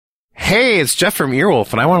Hey, it's Jeff from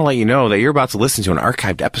Earwolf, and I want to let you know that you're about to listen to an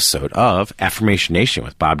archived episode of Affirmation Nation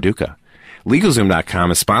with Bob Duca.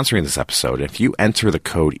 LegalZoom.com is sponsoring this episode. If you enter the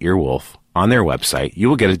code Earwolf on their website, you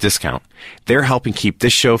will get a discount. They're helping keep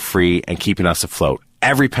this show free and keeping us afloat.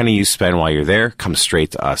 Every penny you spend while you're there comes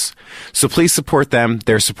straight to us. So please support them.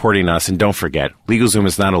 They're supporting us. And don't forget, LegalZoom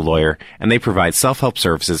is not a lawyer, and they provide self-help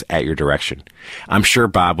services at your direction. I'm sure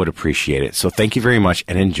Bob would appreciate it. So thank you very much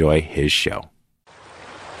and enjoy his show.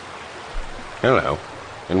 Hello,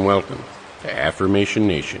 and welcome to Affirmation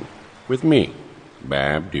Nation with me,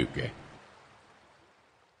 Bob Duca.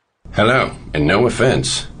 Hello, and no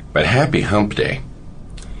offense, but happy hump day.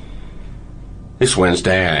 This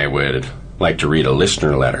Wednesday I would like to read a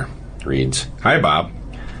listener letter. It reads, Hi Bob,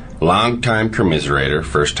 long-time commiserator,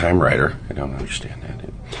 first-time writer. I don't understand that.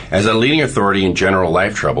 As a leading authority in general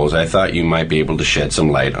life troubles, I thought you might be able to shed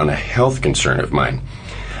some light on a health concern of mine.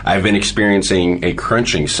 I've been experiencing a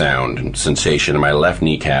crunching sound and sensation in my left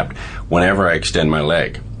kneecap whenever I extend my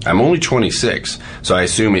leg. I'm only 26, so I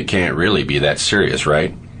assume it can't really be that serious,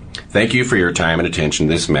 right? Thank you for your time and attention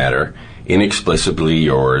to this matter. Inexplicably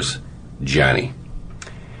yours, Johnny.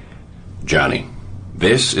 Johnny,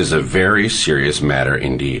 this is a very serious matter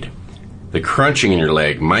indeed. The crunching in your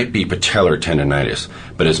leg might be patellar tendonitis,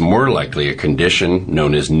 but is more likely a condition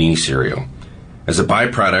known as knee serial. As a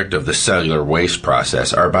byproduct of the cellular waste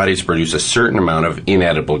process, our bodies produce a certain amount of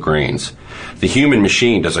inedible grains. The human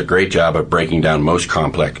machine does a great job of breaking down most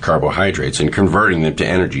complex carbohydrates and converting them to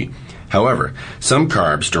energy. However, some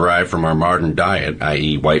carbs derived from our modern diet,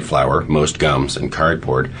 i.e. white flour, most gums, and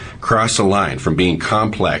cardboard, cross a line from being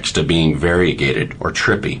complex to being variegated or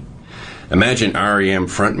trippy. Imagine REM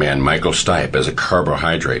frontman Michael Stipe as a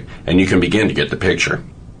carbohydrate, and you can begin to get the picture.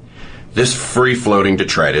 This free-floating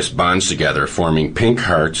detritus bonds together, forming pink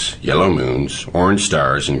hearts, yellow moons, orange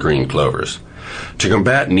stars, and green clovers. To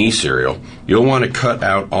combat knee cereal, you'll want to cut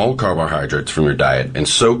out all carbohydrates from your diet and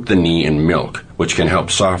soak the knee in milk, which can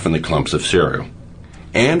help soften the clumps of cereal.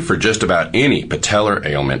 And for just about any patellar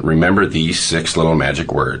ailment, remember these 6 little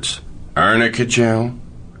magic words. Arnica gel,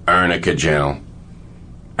 arnica gel,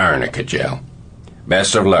 arnica gel.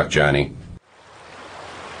 Best of luck, Johnny.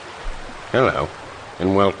 Hello,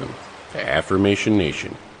 and welcome to Affirmation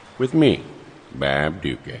Nation with me, Bob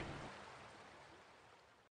Duca.